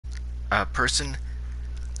person.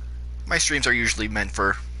 My streams are usually meant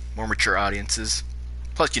for more mature audiences.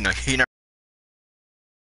 Plus, you never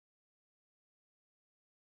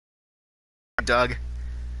Doug.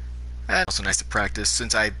 That's also nice to practice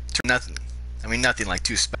since I turn nothing like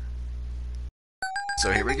too special.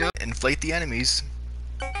 So here we go. Inflate the enemies.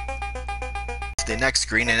 To the next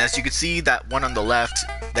screen, and as you can see, that one on the left,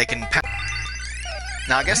 they can pass.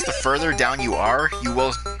 Now, I guess the further down you are, you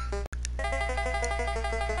will.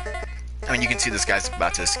 I mean, you can see this guy's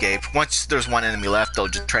about to escape. Once there's one enemy left, they'll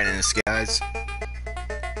just try and escape, guys.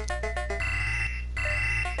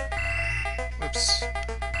 Whoops.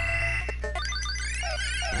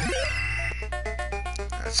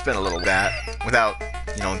 It's been a little without,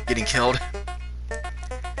 getting killed.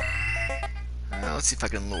 Let's see if I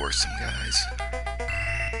can lure some guys.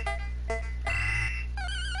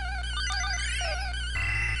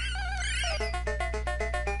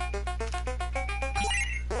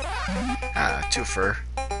 Two fur.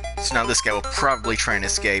 So now this guy will probably try and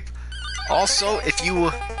escape. Also, if you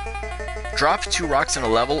drop 2 rocks in a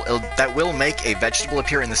level, that will make a vegetable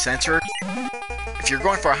appear in the center. If you're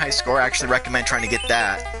going for a high score, I actually recommend trying to get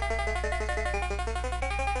that.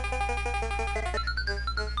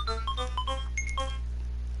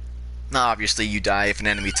 Now, obviously, you die if an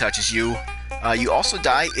enemy touches you. You also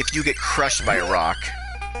die if you get crushed by a rock.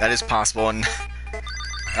 That is possible, and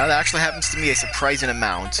that actually happens to me a surprising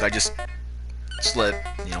amount. I just slip,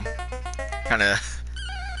 kind of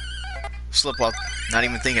slip while not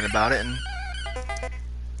even thinking about it. And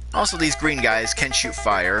also, these green guys can shoot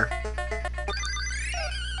fire.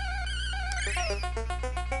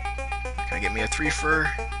 Can I get me a 3 fur?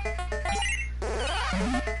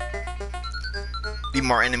 The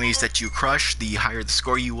more enemies that you crush, the higher the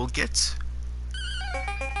score you will get.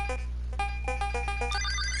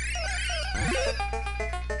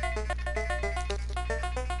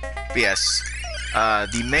 But yes,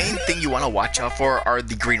 the main thing you want to watch out for are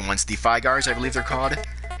the green ones, the Figars, I believe they're called.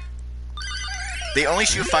 They only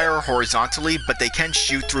shoot fire horizontally, but they can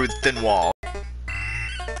shoot through the thin wall.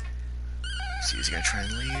 See, he's gonna try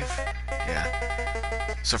and leave. Yeah.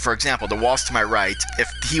 So, for example, the wall's to my right. If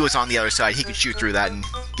he was on the other side, he could shoot through that and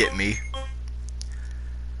get me.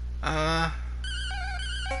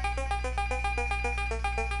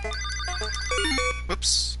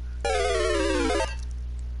 Whoops.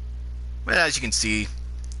 But as you can see,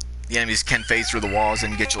 the enemies can phase through the walls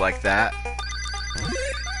and get you like that.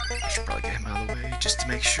 I should probably get him out of the way just to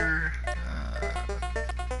make sure.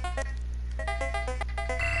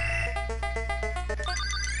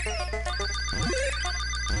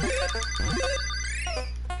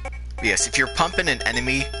 Yes, if you're pumping an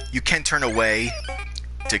enemy, you can turn away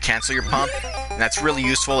to cancel your pump, and that's really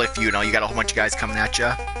useful if you got a whole bunch of guys coming at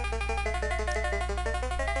you.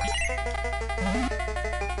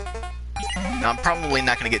 Now, I'm probably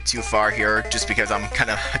not going to get too far here, just because I'm kind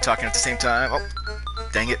of talking at the same time. Oh,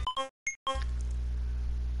 dang it.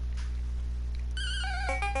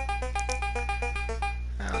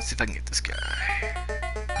 Let's see if I can get this guy.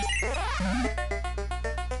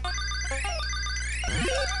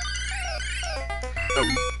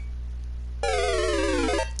 Oh.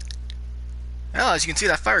 Well, as you can see,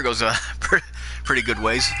 that fire goes pretty good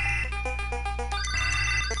ways.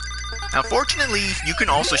 Now, fortunately, you can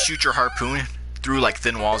also shoot your harpoon through like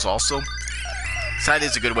thin walls also. So that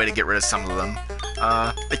is a good way to get rid of some of them.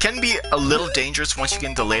 It can be a little dangerous once you get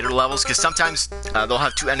into later levels, because sometimes they'll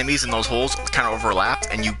have 2 enemies and those holes kind of overlap,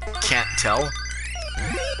 and you can't tell.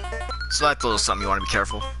 So that's a little something you want to be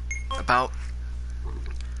careful about.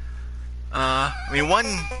 I mean, one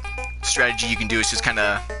strategy you can do is just kind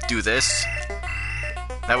of do this.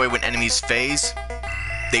 That way when enemies phase,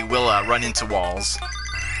 they will run into walls.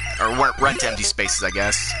 Or run to empty spaces, I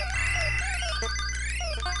guess.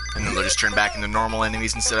 And then they'll just turn back into normal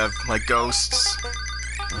enemies instead of, like, ghosts.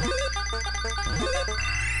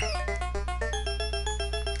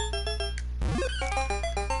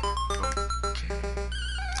 Okay.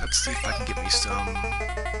 Let's see if I can get me some...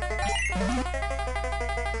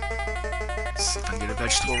 Let's see if I can get a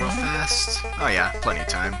vegetable real fast. Oh yeah, plenty of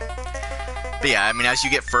time. But yeah, I mean, as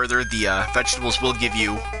you get further, the vegetables will give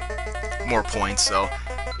you more points, so...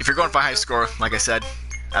 If you're going for a high score, like I said,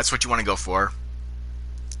 that's what you want to go for.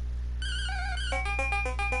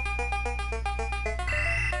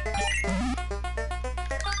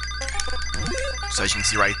 So as you can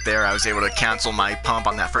see right there, I was able to cancel my pump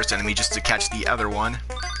on that first enemy just to catch the other one.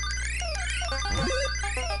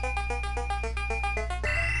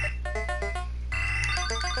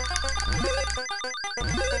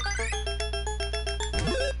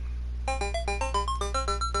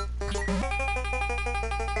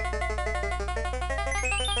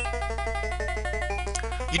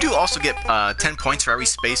 You do also get 10 points for every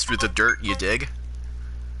space through the dirt you dig.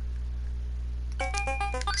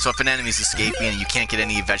 So if an enemy's escaping and you can't get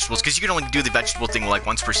any vegetables, because you can only do the vegetable thing like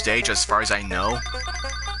once per stage, as far as I know.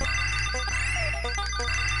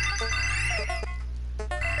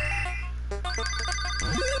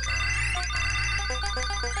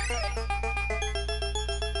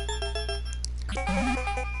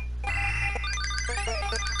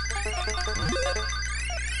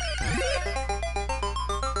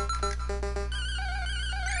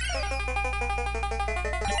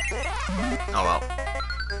 Oh well.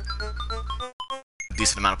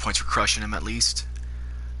 Decent amount of points for crushing him, at least.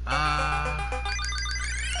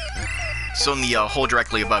 So in the hole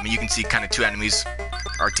directly above me, you can see kind of two enemies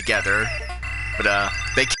are together, but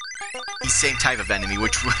they can't be the same type of enemy,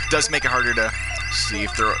 which does make it harder to see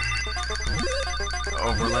if they're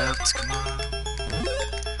overlapped. Come on.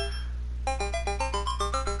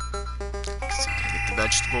 So I gotta get the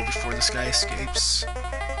vegetable before this guy escapes.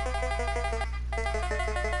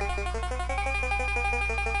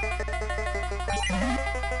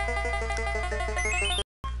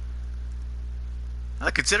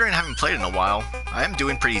 Considering I haven't played in a while, I am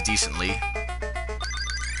doing pretty decently.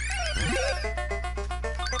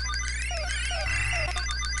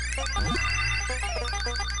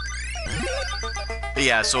 But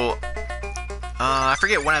yeah, so I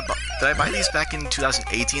forget when did I buy these back in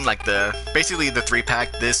 2018? Like basically the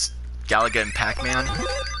 3-pack, this, Galaga, and Pac-Man.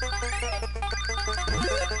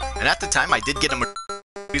 And at the time, I did get them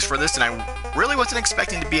for this, and I really wasn't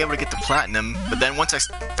expecting to be able to get the platinum. But then once I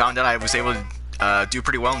found out I was able to do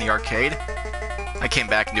pretty well in the arcade, I came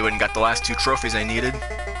back and and got the last 2 trophies I needed.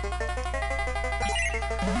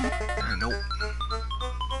 Nope.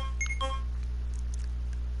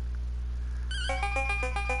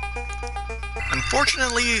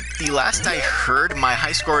 Unfortunately, the last I heard, my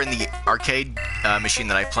high score in the arcade machine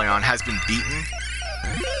that I play on has been beaten.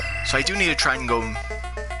 So I do need to try and go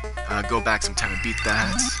back sometime and beat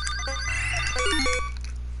that.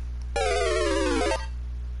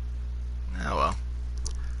 Oh well.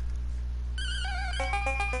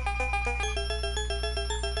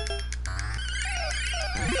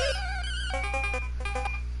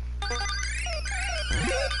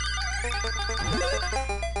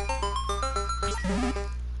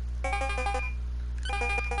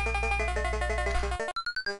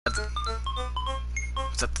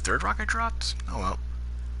 Was that the 3rd rock I dropped? Oh well.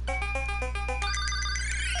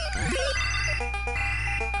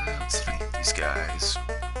 Let's defeat these guys.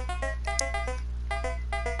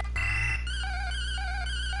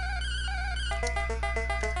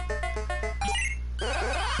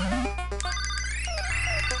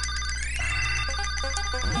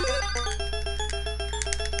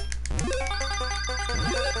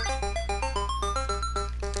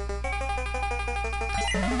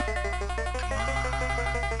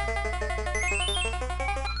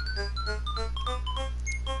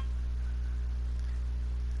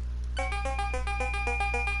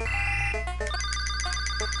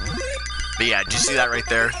 But yeah, did you see that right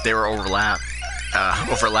there? They were overlapped.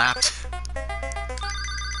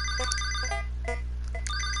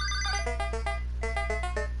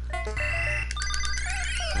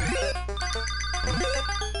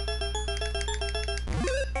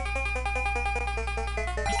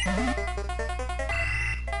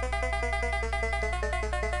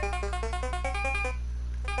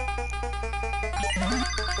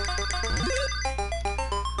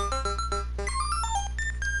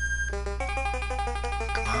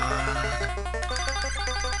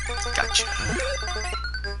 Gotcha.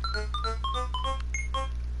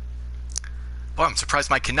 Boy, I'm surprised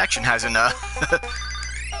my connection hasn't,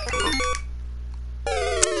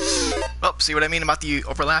 Well, see what I mean about the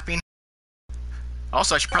overlapping?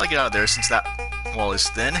 Also, I should probably get out of there since that wall is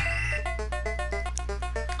thin.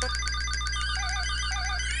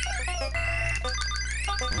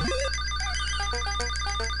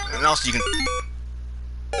 And also you can...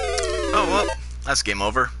 Oh, well, that's game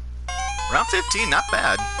over. Round 15, not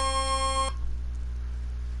bad.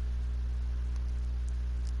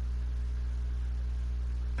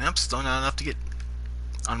 Yep, still not enough to get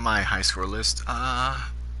on my high score list.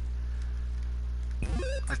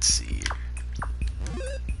 Let's see.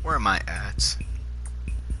 Where am I at?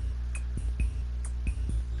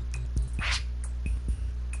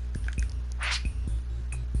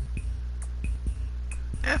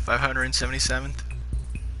 Yeah, 577th.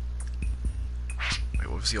 Wait,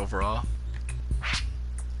 what was the overall?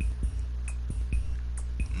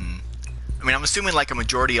 I mean, I'm assuming like a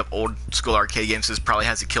majority of old school arcade games probably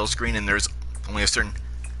has a kill screen and there's only a certain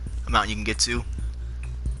amount you can get to.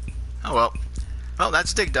 Oh well. Well,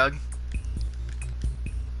 that's Dig Dug.